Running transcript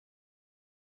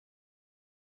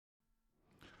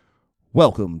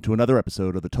Welcome to another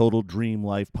episode of the Total Dream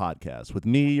Life podcast with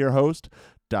me, your host,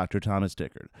 Dr. Thomas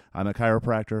Dickard. I'm a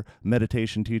chiropractor,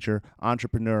 meditation teacher,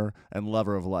 entrepreneur, and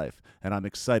lover of life, and I'm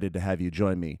excited to have you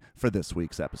join me for this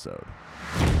week's episode.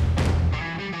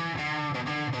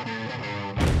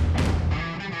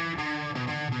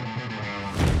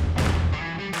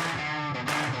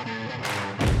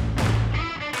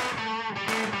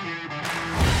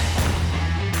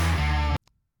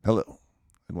 Hello,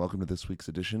 and welcome to this week's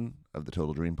edition of the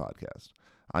Total Dream Podcast.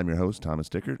 I'm your host, Thomas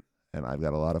Dickard, and I've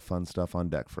got a lot of fun stuff on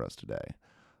deck for us today.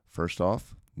 First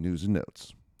off, news and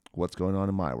notes. What's going on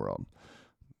in my world?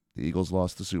 The Eagles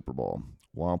lost the Super Bowl.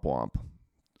 Womp womp.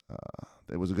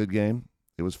 It was a good game.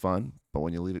 It was fun, but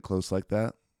when you leave it close like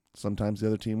that, sometimes the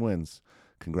other team wins.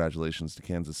 Congratulations to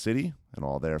Kansas City and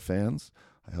all their fans.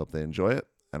 I hope they enjoy it,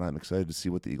 and I'm excited to see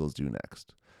what the Eagles do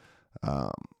next.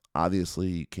 Obviously,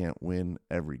 you can't win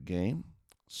every game,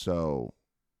 so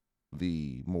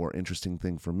the more interesting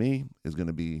thing for me is going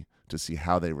to be to see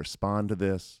how they respond to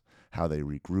this, how they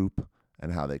regroup,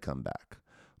 and how they come back.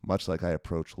 Much like I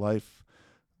approach life,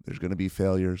 there's going to be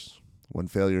failures. When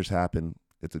failures happen,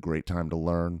 it's a great time to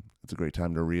learn, it's a great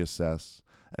time to reassess,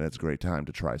 and it's a great time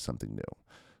to try something new.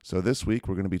 So this week,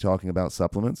 we're going to be talking about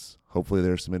supplements. Hopefully,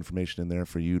 there's some information in there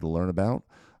for you to learn about.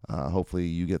 Hopefully,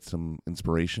 you get some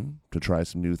inspiration to try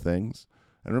some new things.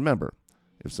 And remember,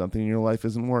 if something in your life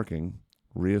isn't working,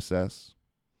 reassess,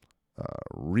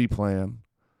 replan,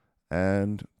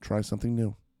 and try something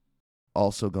new.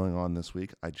 Also going on this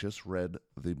week, I just read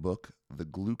the book, The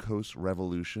Glucose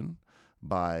Revolution,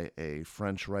 by a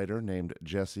French writer named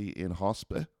Jesse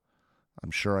Inhospe.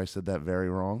 I'm sure I said that very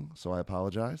wrong, so I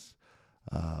apologize.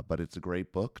 But it's a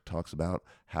great book. Talks about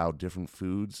how different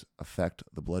foods affect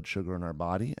the blood sugar in our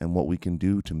body and what we can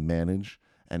do to manage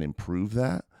and improve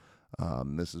that.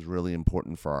 This is really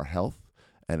important for our health,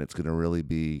 and it's going to really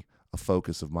be a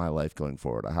focus of my life going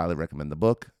forward. I highly recommend the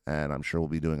book, and I'm sure we'll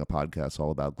be doing a podcast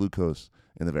all about glucose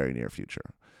in the very near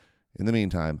future. In the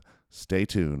meantime, stay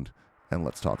tuned, and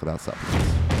let's talk about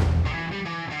supplements.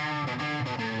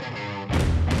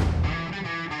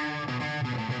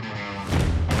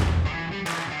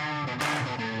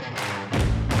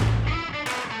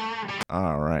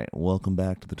 All right, welcome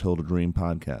back to the Total Dream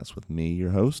Podcast with me, your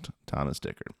host, Thomas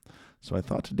Dickard. So I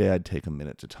thought today I'd take a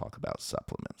minute to talk about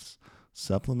supplements.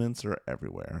 Supplements are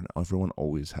everywhere, and everyone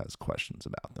always has questions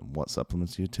about them. What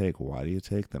supplements do you take? Why do you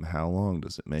take them? How long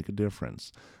does it make a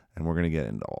difference? And we're going to get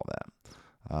into all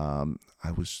that.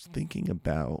 I was thinking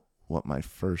about what my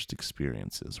first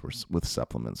experiences with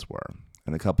supplements were,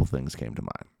 and a couple things came to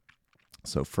mind.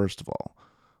 So first of all,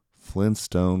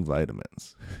 Flintstone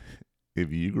vitamins.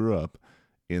 If you grew up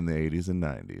in the 80s and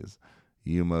 90s,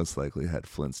 you most likely had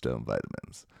Flintstone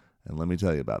vitamins. And let me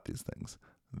tell you about these things.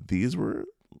 These were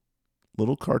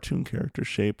little cartoon character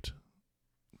shaped,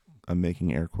 I'm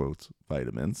making air quotes,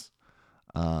 vitamins.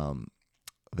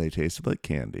 They tasted like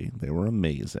candy. They were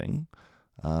amazing.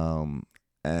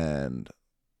 And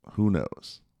who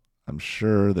knows? I'm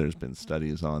sure there's been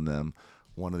studies on them.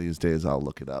 One of these days I'll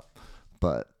look it up.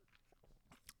 But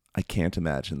I can't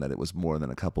imagine that it was more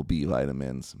than a couple B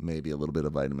vitamins, maybe a little bit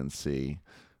of vitamin C,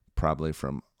 probably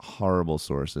from horrible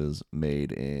sources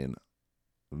made in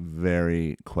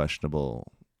very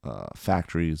questionable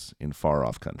factories in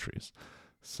far-off countries.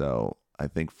 So I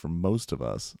think for most of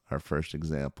us, our first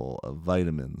example of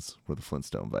vitamins were the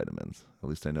Flintstone vitamins. At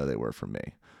least I know they were for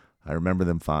me. I remember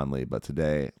them fondly, but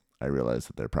today I realize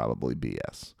that they're probably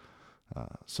BS.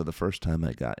 So the first time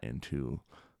I got into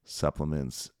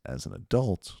supplements as an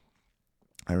adult,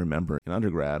 I remember in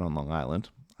undergrad on Long Island,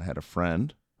 I had a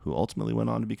friend who ultimately went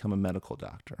on to become a medical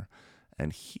doctor,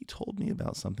 and he told me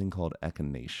about something called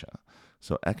echinacea.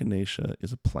 So echinacea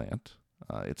is a plant.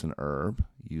 It's an herb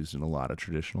used in a lot of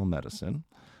traditional medicine,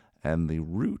 and the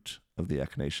root of the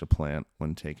echinacea plant,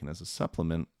 when taken as a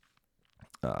supplement,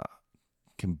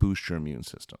 can boost your immune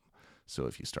system. So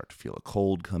if you start to feel a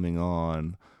cold coming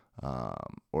on,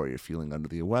 or you're feeling under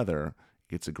the weather,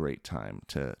 it's a great time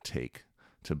to take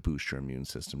to boost your immune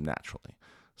system naturally.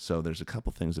 So there's a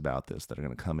couple things about this that are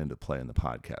going to come into play in the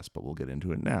podcast, but we'll get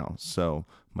into it now. So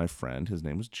my friend, his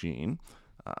name was Gene.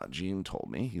 Gene told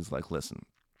me, he's like, listen,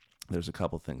 there's a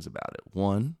couple things about it.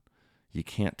 One, you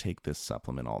can't take this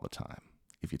supplement all the time.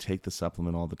 If you take the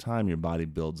supplement all the time, your body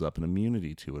builds up an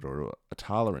immunity to it or a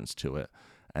tolerance to it,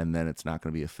 and then it's not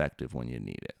going to be effective when you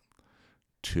need it.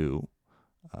 Two,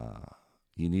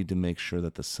 you need to make sure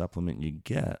that the supplement you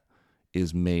get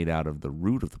is made out of the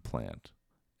root of the plant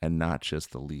and not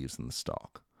just the leaves and the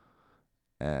stalk.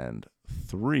 And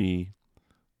three,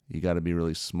 you got to be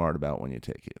really smart about when you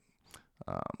take it.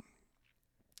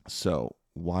 So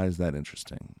why is that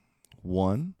interesting?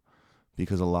 One,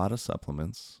 because a lot of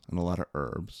supplements and a lot of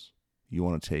herbs you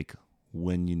want to take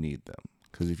when you need them.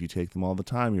 Because if you take them all the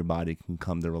time, your body can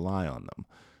come to rely on them.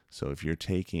 So if you're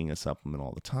taking a supplement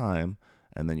all the time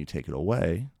and then you take it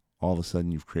away, all of a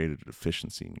sudden you've created a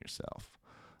deficiency in yourself.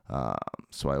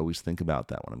 So I always think about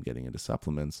that when I'm getting into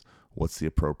supplements. What's the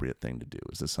appropriate thing to do?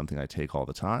 Is this something I take all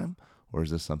the time, or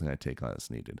is this something I take as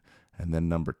needed? And then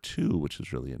number two, which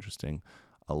is really interesting,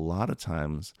 a lot of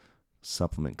times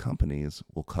supplement companies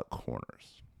will cut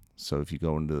corners. So if you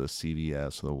go into the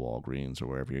CVS or the Walgreens or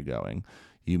wherever you're going,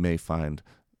 you may find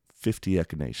 50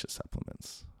 echinacea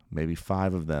supplements. Maybe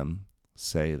 5 of them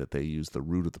say that they use the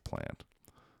root of the plant.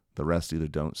 The rest either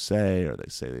don't say, or they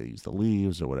say they use the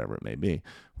leaves, or whatever it may be.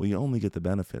 Well, you only get the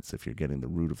benefits if you're getting the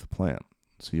root of the plant.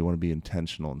 So you want to be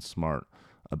intentional and smart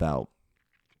about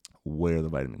where the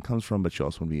vitamin comes from, but you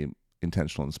also want to be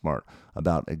intentional and smart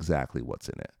about exactly what's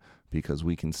in it. Because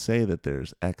we can say that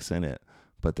there's X in it,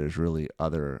 but there's really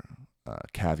other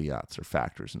caveats or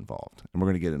factors involved. And we're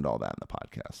going to get into all that in the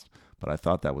podcast. But I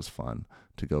thought that was fun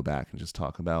to go back and just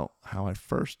talk about how I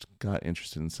first got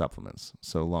interested in supplements.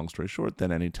 So long story short,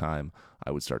 then anytime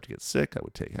I would start to get sick, I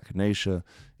would take echinacea.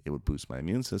 It would boost my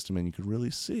immune system, and you could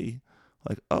really see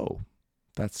like, oh,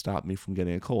 that stopped me from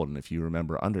getting a cold. And if you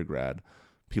remember undergrad,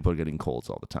 people are getting colds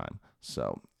all the time.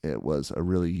 So it was a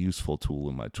really useful tool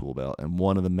in my tool belt, and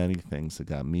one of the many things that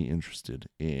got me interested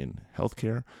in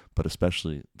healthcare, but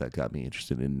especially that got me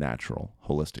interested in natural,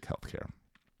 holistic healthcare.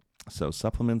 So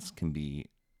supplements can be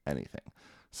anything.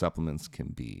 Supplements can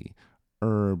be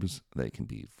herbs, they can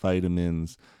be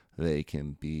vitamins, they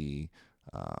can be,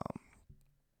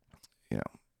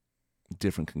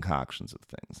 different concoctions of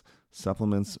things.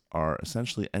 Supplements are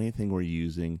essentially anything we're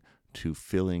using to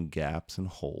fill in gaps and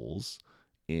holes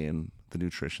in the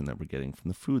nutrition that we're getting from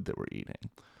the food that we're eating.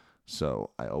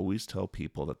 So I always tell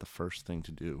people that the first thing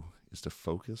to do is to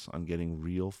focus on getting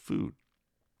real food.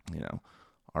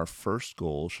 Our first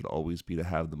goal should always be to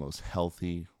have the most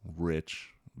healthy, rich,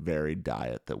 varied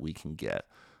diet that we can get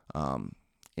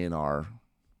in our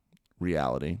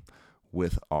reality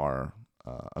with our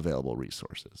available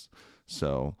resources.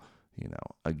 So,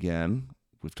 again,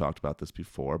 we've talked about this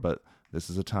before, but this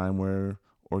is a time where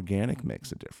organic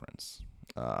makes a difference.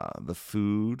 The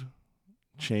food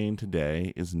chain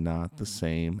today is not the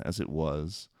same as it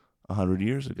was 100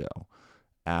 years ago.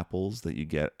 Apples that you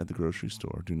get at the grocery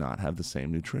store do not have the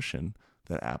same nutrition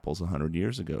that apples 100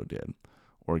 years ago did.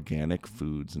 Organic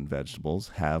foods and vegetables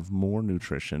have more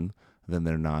nutrition than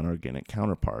their non-organic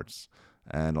counterparts.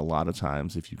 And a lot of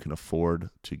times, if you can afford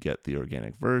to get the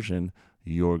organic version,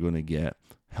 you're going to get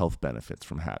health benefits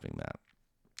from having that.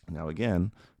 Now,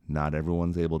 again, not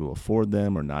everyone's able to afford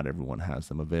them, or not everyone has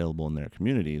them available in their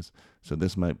communities. So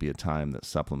this might be a time that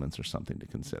supplements are something to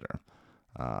consider.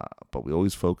 But we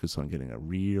always focus on getting a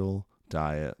real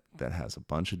diet that has a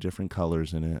bunch of different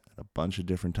colors in it, and a bunch of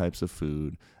different types of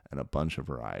food, and a bunch of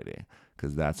variety,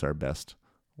 because that's our best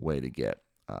way to get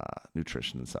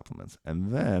nutrition and supplements.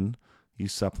 And then you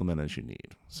supplement as you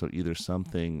need. So either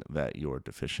something that you're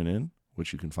deficient in,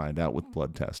 which you can find out with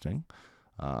blood testing,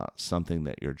 something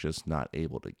that you're just not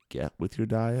able to get with your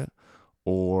diet,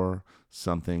 or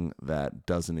something that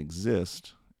doesn't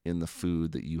exist in the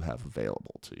food that you have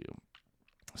available to you.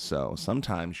 So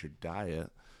sometimes your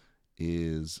diet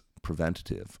is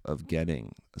preventative of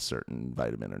getting a certain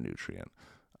vitamin or nutrient.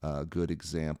 A good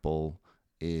example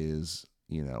is,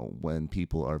 when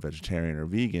people are vegetarian or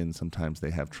vegan, sometimes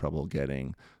they have trouble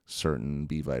getting certain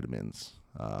B vitamins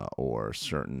or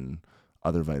certain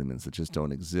other vitamins that just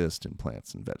don't exist in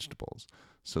plants and vegetables.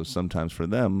 So sometimes for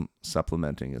them,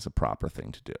 supplementing is a proper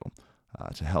thing to do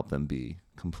to help them be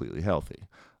completely healthy.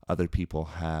 Other people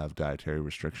have dietary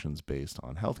restrictions based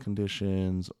on health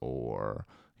conditions or,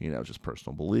 just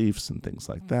personal beliefs and things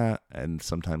like that. And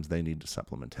sometimes they need to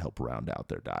supplement to help round out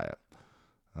their diet.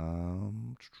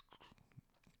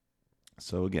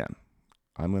 So again,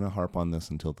 I'm going to harp on this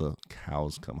until the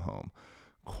cows come home.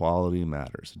 Quality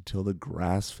matters, until the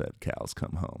grass-fed cows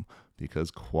come home, because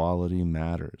quality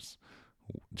matters.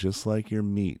 Just like your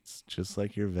meats, just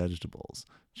like your vegetables,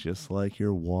 just like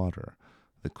your water,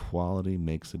 the quality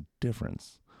makes a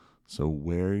difference. So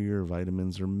where your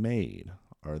vitamins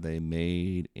are they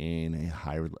made in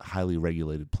a highly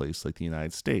regulated place like the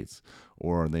United States?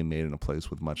 Or are they made in a place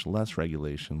with much less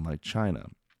regulation like China?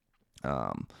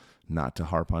 Not to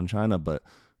harp on China, but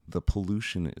the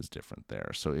pollution is different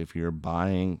there. So if you're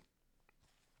buying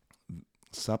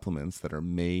supplements that are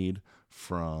made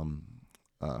from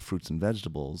fruits and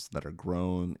vegetables that are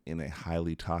grown in a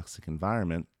highly toxic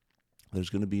environment, there's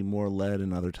going to be more lead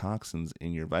and other toxins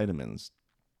in your vitamins.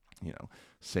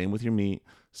 Same with your meat,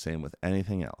 same with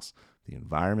anything else. The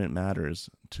environment matters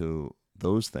to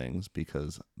those things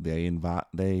because they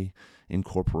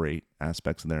incorporate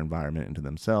aspects of their environment into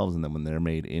themselves, and then when they're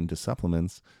made into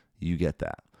supplements, you get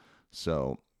that.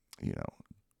 So,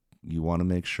 you want to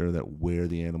make sure that where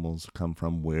the animals come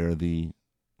from, where the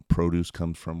produce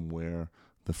comes from, where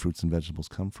the fruits and vegetables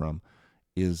come from,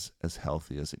 is as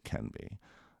healthy as it can be.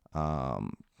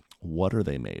 What are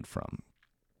they made from?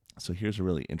 So here's a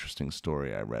really interesting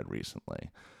story I read recently.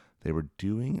 They were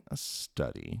doing a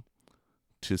study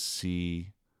to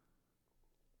see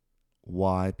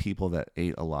why people that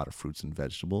ate a lot of fruits and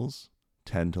vegetables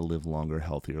tend to live longer,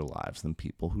 healthier lives than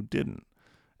people who didn't.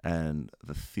 And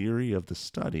the theory of the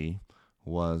study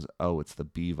was, it's the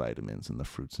B vitamins in the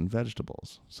fruits and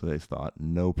vegetables. So they thought,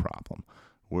 no problem.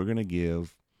 We're going to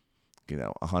give,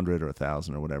 100 or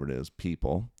 1,000 or whatever it is,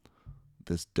 people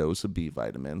this dose of B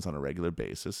vitamins on a regular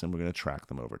basis, and we're going to track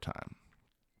them over time.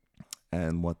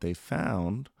 And what they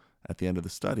found at the end of the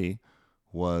study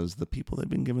was the people they'd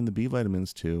been giving the B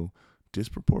vitamins to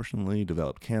disproportionately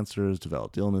developed cancers,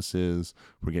 developed illnesses,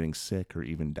 were getting sick or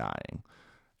even dying.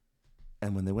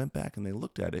 And when they went back and they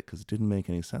looked at it, because it didn't make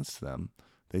any sense to them,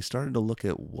 they started to look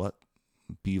at what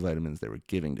B vitamins they were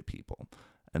giving to people.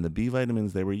 And the B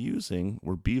vitamins they were using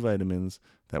were B vitamins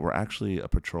that were actually a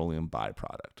petroleum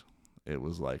byproduct. It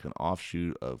was like an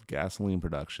offshoot of gasoline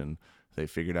production. They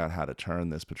figured out how to turn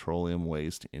this petroleum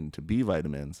waste into B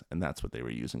vitamins, and that's what they were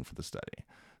using for the study.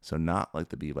 So not like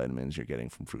the B vitamins you're getting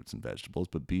from fruits and vegetables,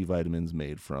 but B vitamins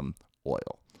made from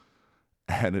oil.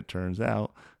 And it turns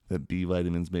out that B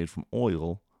vitamins made from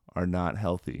oil are not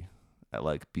healthy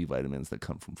like B vitamins that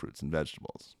come from fruits and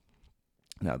vegetables.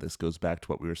 Now, this goes back to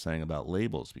what we were saying about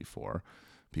labels before,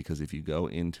 because if you go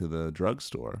into the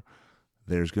drugstore,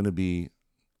 there's going to be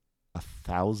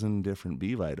 1,000 different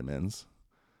B vitamins,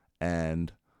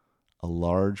 and a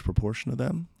large proportion of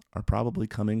them are probably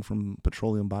coming from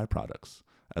petroleum byproducts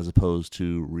as opposed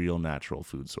to real natural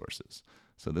food sources.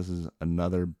 So this is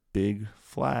another big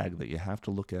flag that you have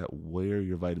to look at where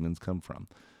your vitamins come from.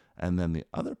 And then the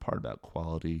other part about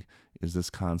quality is this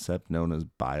concept known as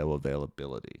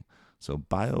bioavailability. So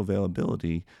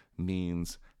bioavailability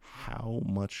means how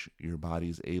much your body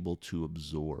is able to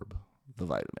absorb the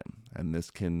vitamin. And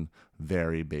this can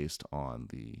vary based on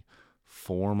the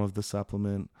form of the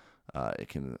supplement. It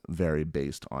can vary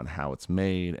based on how it's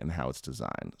made and how it's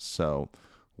designed. So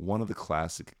one of the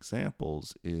classic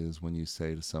examples is when you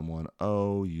say to someone,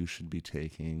 you should be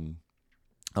taking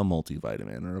a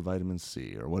multivitamin or a vitamin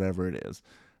C or whatever it is.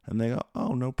 And they go,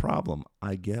 no problem.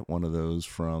 I get one of those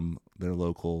from their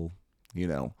local,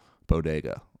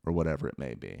 bodega or whatever it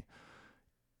may be.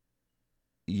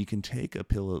 You can take a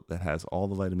pill that has all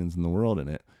the vitamins in the world in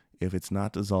it. If it's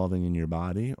not dissolving in your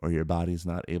body or your body's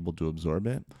not able to absorb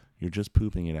it, you're just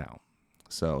pooping it out.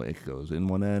 So it goes in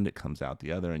one end, it comes out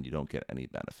the other, and you don't get any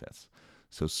benefits.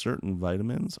 So certain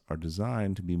vitamins are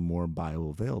designed to be more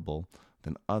bioavailable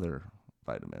than other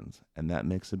vitamins, and that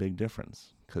makes a big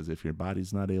difference, because if your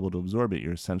body's not able to absorb it,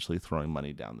 you're essentially throwing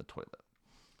money down the toilet.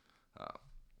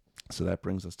 So that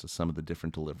brings us to some of the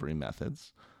different delivery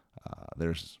methods.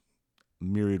 There's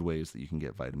myriad ways that you can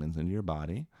get vitamins into your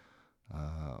body.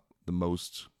 The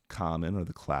most common or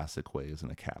the classic way is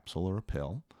in a capsule or a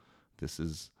pill.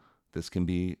 This can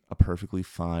be a perfectly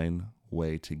fine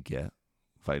way to get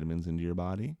vitamins into your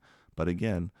body. But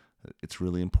again, it's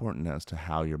really important as to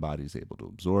how your body's able to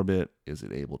absorb it. Is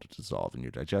it able to dissolve in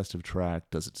your digestive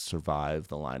tract? Does it survive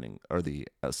the lining or the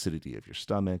acidity of your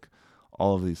stomach?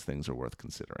 All of these things are worth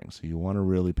considering. So you want to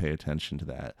really pay attention to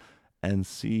that and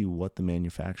see what the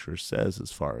manufacturer says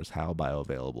as far as how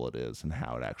bioavailable it is and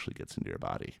how it actually gets into your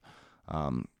body.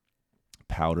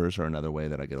 Powders are another way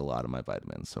that I get a lot of my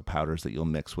vitamins. So powders that you'll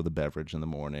mix with a beverage in the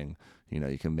morning.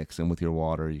 You can mix in with your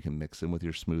water. You can mix in with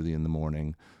your smoothie in the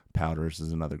morning. Powders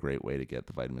is another great way to get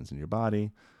the vitamins in your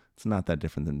body. It's not that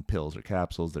different than pills or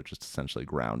capsules. They're just essentially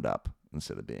ground up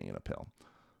instead of being in a pill.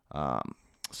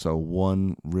 So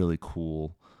one really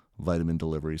cool vitamin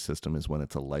delivery system is when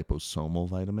it's a liposomal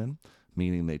vitamin,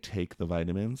 meaning they take the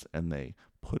vitamins and they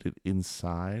put it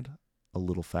inside a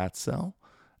little fat cell.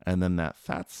 And then that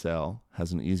fat cell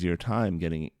has an easier time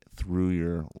getting through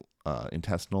your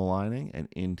intestinal lining and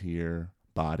into your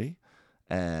body.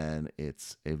 And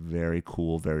it's a very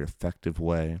cool, very effective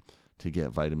way to get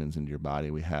vitamins into your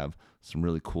body. We have some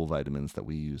really cool vitamins that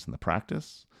we use in the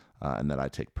practice and that I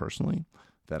take personally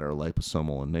that are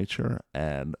liposomal in nature,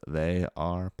 and they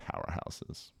are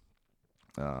powerhouses.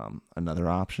 Another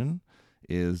option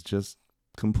is just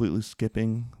completely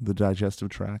skipping the digestive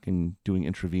tract and doing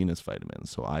intravenous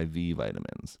vitamins, so IV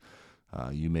vitamins.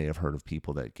 You may have heard of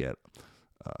people that get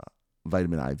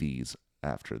vitamin IVs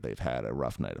after they've had a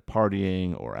rough night of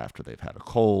partying or after they've had a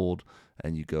cold,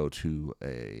 and you go to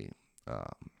a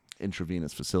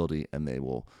intravenous facility and they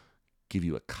will give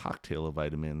you a cocktail of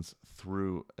vitamins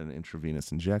through an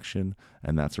intravenous injection,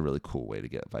 and that's a really cool way to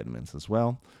get vitamins as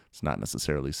well. It's not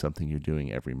necessarily something you're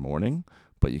doing every morning,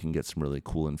 but you can get some really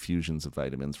cool infusions of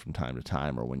vitamins from time to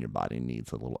time or when your body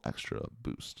needs a little extra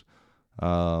boost.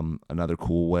 Another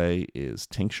cool way is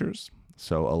tinctures.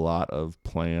 So a lot of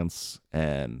plants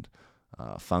and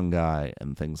fungi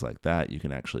and things like that you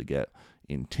can actually get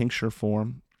in tincture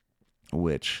form,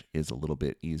 which is a little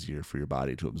bit easier for your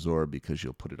body to absorb because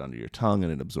you'll put it under your tongue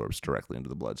and it absorbs directly into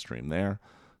the bloodstream there.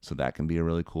 So that can be a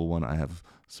really cool one. I have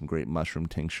some great mushroom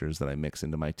tinctures that I mix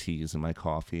into my teas and my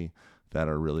coffee that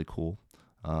are really cool.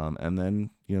 And then,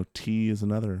 tea is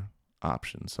another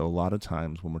option. So a lot of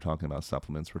times when we're talking about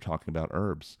supplements, we're talking about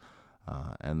herbs.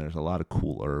 And there's a lot of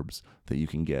cool herbs that you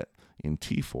can get in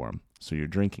tea form. So you're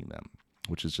drinking them,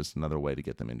 which is just another way to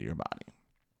get them into your body.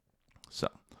 So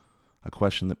a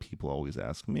question that people always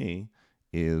ask me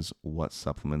is, what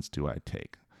supplements do I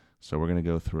take? So we're going to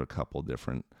go through a couple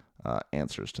different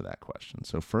answers to that question.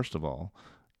 So first of all,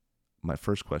 my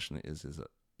first question is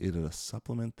it a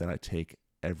supplement that I take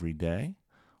every day?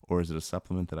 Or is it a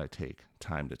supplement that I take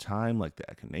time to time, like the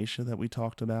echinacea that we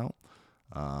talked about?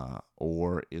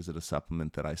 Or is it a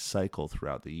supplement that I cycle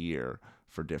throughout the year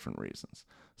for different reasons?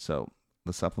 So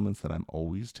the supplements that I'm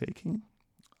always taking,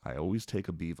 I always take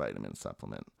a B vitamin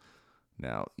supplement.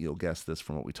 Now, you'll guess this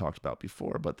from what we talked about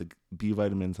before, but the B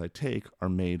vitamins I take are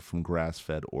made from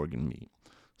grass-fed organ meat.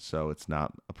 So it's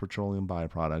not a petroleum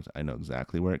byproduct. I know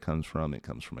exactly where it comes from. It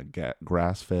comes from a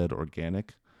grass-fed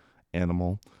organic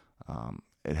animal.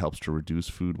 It helps to reduce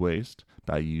food waste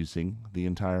by using the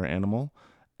entire animal,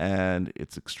 and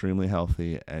it's extremely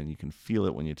healthy, and you can feel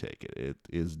it when you take it. It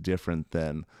is different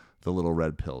than the little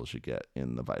red pills you get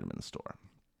in the vitamin store.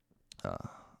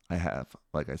 I have,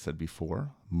 like I said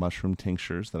before, mushroom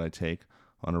tinctures that I take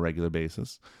on a regular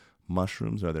basis.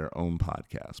 Mushrooms are their own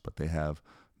podcast, but they have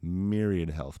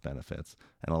myriad health benefits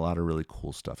and a lot of really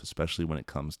cool stuff, especially when it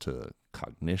comes to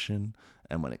cognition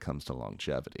and when it comes to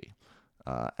longevity.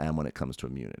 And when it comes to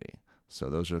immunity. So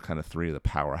those are kind of three of the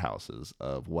powerhouses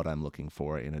of what I'm looking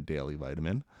for in a daily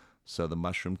vitamin. So the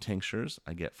mushroom tinctures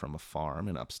I get from a farm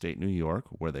in upstate New York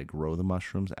where they grow the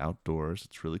mushrooms outdoors.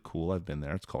 It's really cool. I've been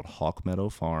there. It's called Hawk Meadow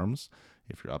Farms.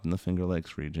 If you're up in the Finger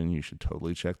Lakes region, you should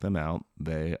totally check them out.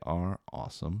 They are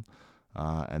awesome.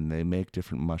 And they make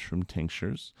different mushroom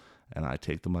tinctures, and I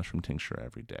take the mushroom tincture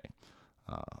every day.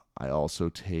 I also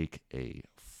take a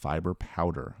fiber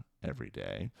powder every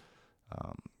day.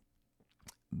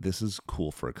 This is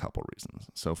cool for a couple reasons.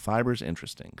 So fiber is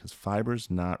interesting because fiber is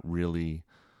not really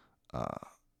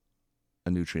a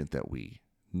nutrient that we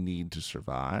need to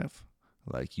survive.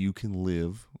 Like, you can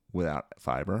live without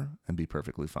fiber and be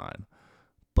perfectly fine,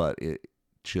 but it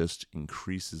just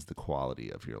increases the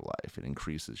quality of your life. It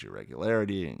increases your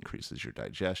regularity, it increases your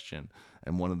digestion.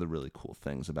 And one of the really cool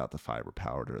things about the fiber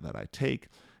powder that I take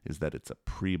is that it's a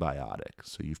prebiotic.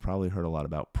 So you've probably heard a lot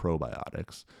about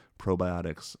probiotics.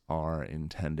 Probiotics are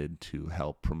intended to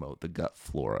help promote the gut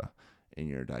flora in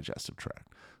your digestive tract.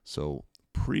 So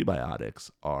prebiotics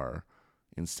are,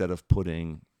 instead of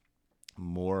putting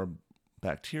more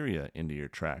bacteria into your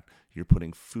tract, you're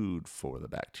putting food for the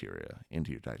bacteria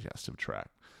into your digestive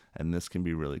tract. And this can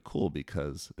be really cool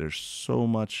because there's so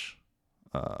much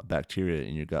bacteria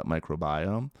in your gut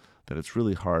microbiome that it's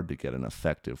really hard to get an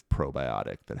effective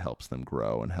probiotic that helps them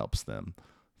grow and helps them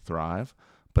thrive.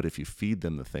 But if you feed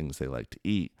them the things they like to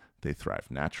eat, they thrive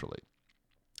naturally.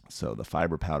 So the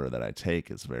fiber powder that I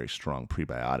take is a very strong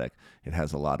prebiotic. It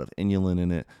has a lot of inulin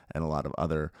in it and a lot of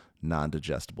other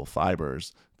non-digestible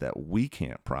fibers that we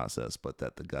can't process, but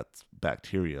that the gut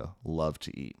bacteria love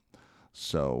to eat.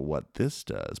 So what this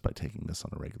does, by taking this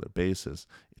on a regular basis,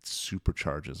 it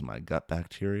supercharges my gut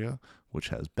bacteria, which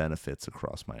has benefits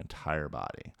across my entire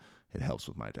body. It helps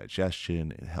with my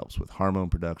digestion. It helps with hormone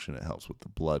production. It helps with the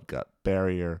blood-gut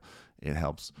barrier. It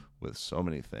helps with so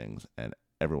many things, and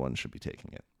everyone should be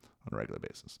taking it on a regular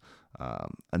basis.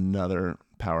 Another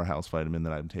powerhouse vitamin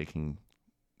that I'm taking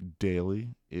daily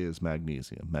is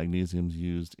magnesium. Magnesium is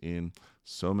used in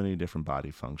so many different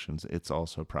body functions. It's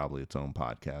also probably its own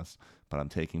podcast, but I'm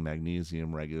taking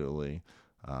magnesium regularly.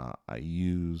 I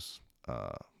use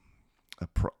a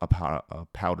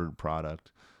powdered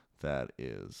product that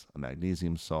is a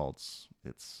magnesium salts.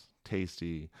 It's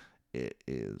tasty.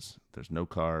 There's no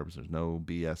carbs. There's no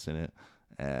BS in it.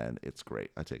 And it's great.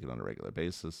 I take it on a regular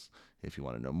basis. If you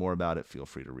want to know more about it, feel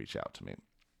free to reach out to me.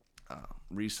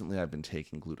 Recently, I've been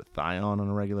taking glutathione on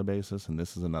a regular basis, and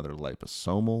this is another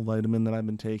liposomal vitamin that I've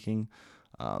been taking.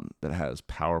 that has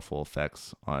powerful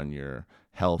effects on your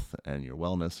health and your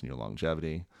wellness and your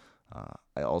longevity.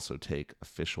 I also take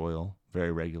fish oil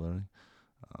very regularly.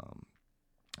 Um,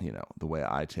 the way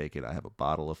I take it, I have a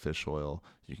bottle of fish oil.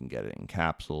 You can get it in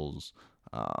capsules.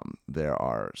 There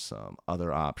are some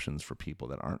other options for people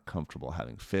that aren't comfortable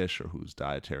having fish or whose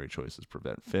dietary choices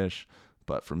prevent fish.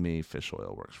 But for me, fish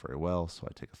oil works very well, so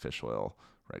I take a fish oil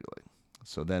regularly.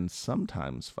 So then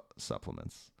sometimes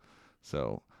supplements.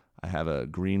 So I have a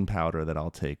green powder that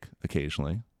I'll take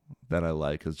occasionally that I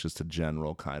like as just a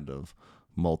general kind of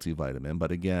multivitamin.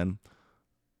 But again,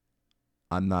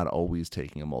 I'm not always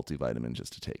taking a multivitamin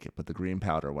just to take it. But the green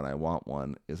powder, when I want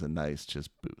one, is a nice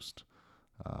just boost.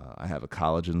 I have a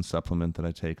collagen supplement that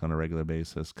I take on a regular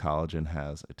basis. Collagen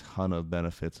has a ton of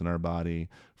benefits in our body,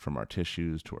 from our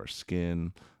tissues to our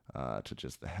skin, to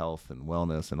just the health and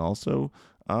wellness, and also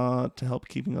to help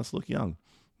keeping us look young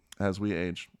as we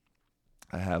age.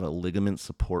 I have a ligament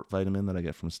support vitamin that I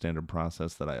get from Standard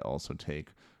Process that I also take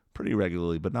pretty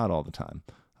regularly, but not all the time,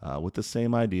 with the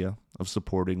same idea of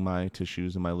supporting my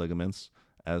tissues and my ligaments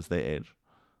as they age.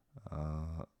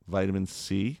 Vitamin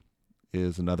C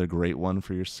is another great one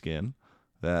for your skin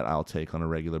that I'll take on a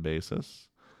regular basis.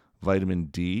 Vitamin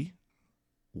D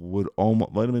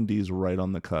is right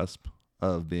on the cusp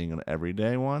of being an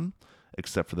everyday one,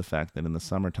 except for the fact that in the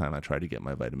summertime I try to get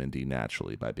my vitamin D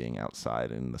naturally by being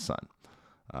outside in the sun.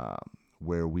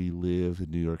 Where we live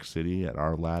in New York City at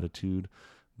our latitude,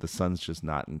 the sun's just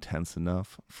not intense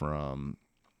enough from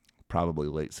probably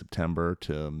late September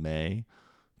to May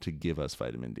to give us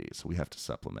vitamin D, so we have to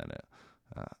supplement it.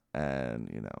 And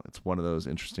it's one of those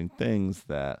interesting things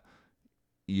that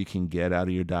you can get out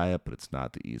of your diet, but it's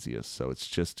not the easiest. So it's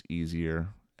just easier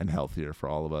and healthier for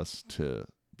all of us to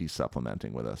be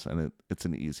supplementing with us. And it's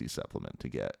an easy supplement to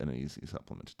get and an easy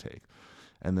supplement to take.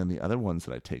 And then the other ones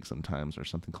that I take sometimes are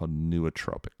something called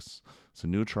nootropics. So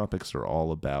nootropics are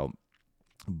all about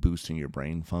boosting your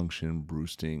brain function,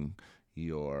 boosting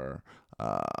your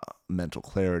mental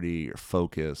clarity, your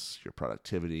focus, your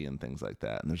productivity, and things like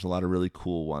that. And there's a lot of really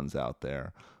cool ones out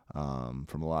there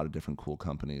from a lot of different cool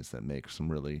companies that make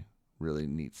some really, really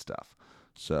neat stuff.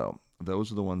 So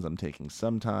those are the ones I'm taking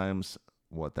sometimes.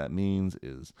 What that means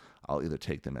is I'll either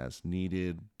take them as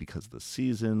needed because of the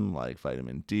season, like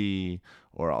vitamin D,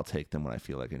 or I'll take them when I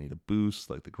feel like I need a boost,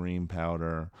 like the green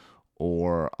powder,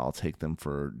 or I'll take them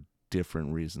for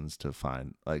different reasons to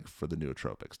find, like for the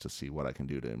nootropics, to see what I can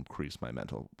do to increase my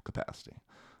mental capacity.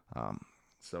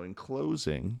 So in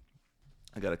closing,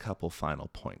 I got a couple final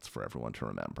points for everyone to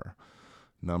remember.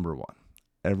 Number one,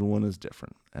 everyone is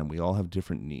different and we all have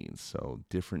different needs. So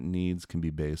different needs can be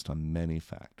based on many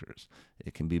factors.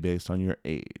 It can be based on your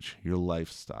age, your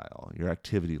lifestyle, your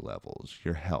activity levels,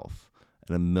 your health,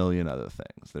 and a million other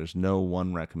things. There's no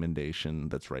one recommendation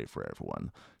that's right for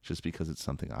everyone. Just because it's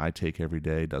something I take every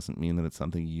day doesn't mean that it's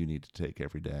something you need to take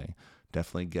every day.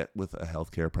 Definitely get with a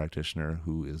healthcare practitioner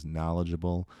who is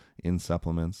knowledgeable in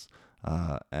supplements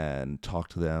and talk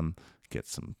to them, get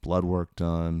some blood work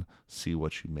done, see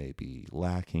what you may be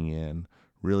lacking in,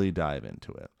 really dive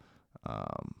into it.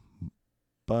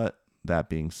 But that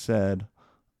being said,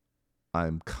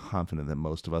 I'm confident that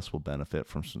most of us will benefit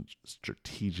from some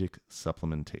strategic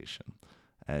supplementation.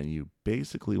 And you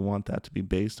basically want that to be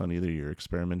based on either your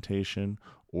experimentation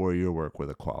or your work with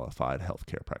a qualified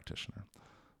healthcare practitioner.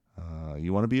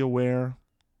 You want to be aware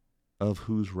of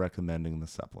who's recommending the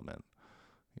supplement.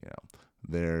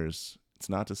 It's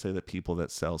not to say that people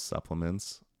that sell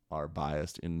supplements are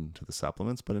biased into the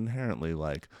supplements, but inherently,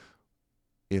 like,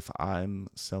 if I'm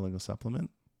selling a supplement,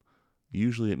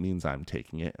 usually it means I'm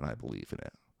taking it and I believe in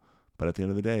it. But at the end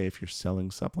of the day, if you're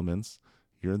selling supplements,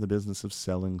 you're in the business of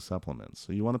selling supplements.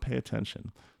 So you want to pay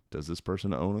attention. Does this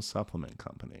person own a supplement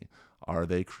company? Are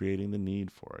they creating the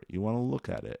need for it? You want to look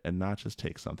at it and not just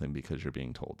take something because you're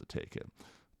being told to take it.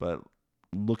 But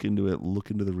look into it,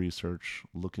 look into the research,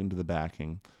 look into the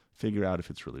backing, figure out if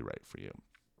it's really right for you.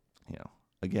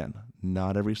 Again,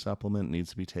 not every supplement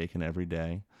needs to be taken every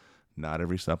day. Not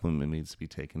every supplement needs to be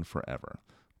taken forever.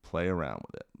 Play around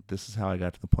with it. This is how I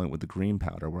got to the point with the green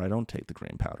powder where I don't take the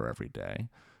green powder every day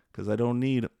because I don't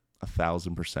need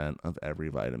 1,000% of every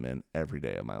vitamin every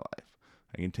day of my life.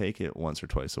 I can take it once or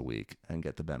twice a week and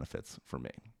get the benefits for me.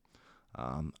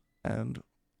 And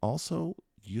also,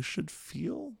 you should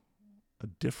feel a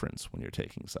difference when you're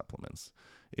taking supplements.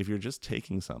 If you're just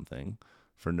taking something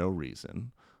for no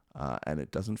reason and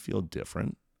it doesn't feel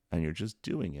different and you're just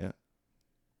doing it,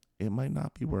 it might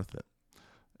not be worth it.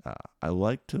 I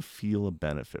like to feel a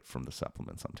benefit from the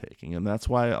supplements I'm taking, and that's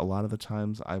why a lot of the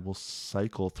times I will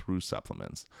cycle through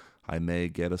supplements. I may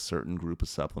get a certain group of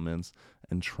supplements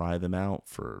and try them out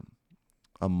for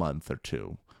a month or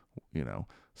two,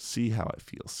 see how I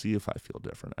feel, see if I feel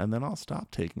different. And then I'll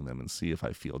stop taking them and see if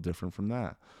I feel different from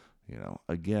that.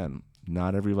 Again,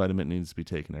 not every vitamin needs to be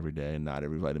taken every day, and not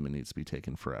every vitamin needs to be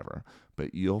taken forever.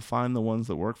 But you'll find the ones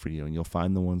that work for you, and you'll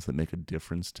find the ones that make a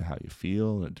difference to how you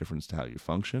feel and a difference to how you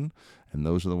function. And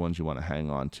those are the ones you want to hang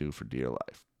on to for dear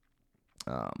life.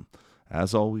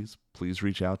 As always, please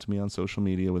reach out to me on social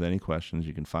media with any questions.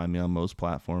 You can find me on most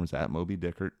platforms at Moby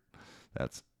Dickert.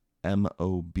 That's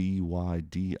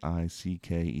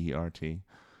MOBYDICKERT.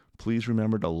 Please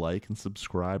remember to like and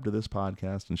subscribe to this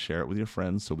podcast and share it with your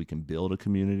friends so we can build a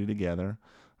community together.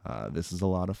 This is a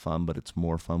lot of fun, but it's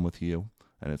more fun with you,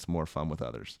 and it's more fun with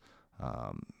others.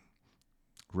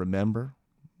 Remember,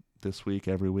 this week,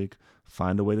 every week,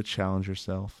 find a way to challenge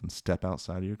yourself and step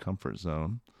outside of your comfort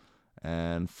zone.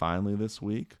 And finally this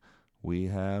week, we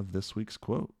have this week's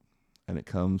quote. And it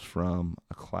comes from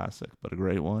a classic, but a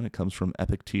great one. It comes from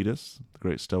Epictetus, the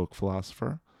great Stoic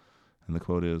philosopher. And the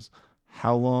quote is,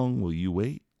 "How long will you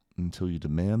wait until you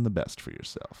demand the best for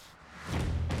yourself?"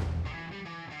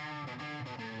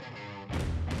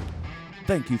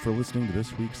 Thank you for listening to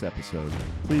this week's episode.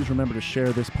 Please remember to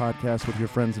share this podcast with your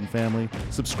friends and family.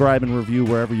 Subscribe and review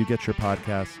wherever you get your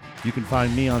podcasts. You can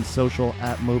find me on social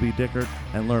at Moby Dickert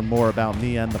and learn more about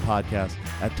me and the podcast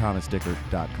at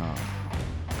thomasdickert.com.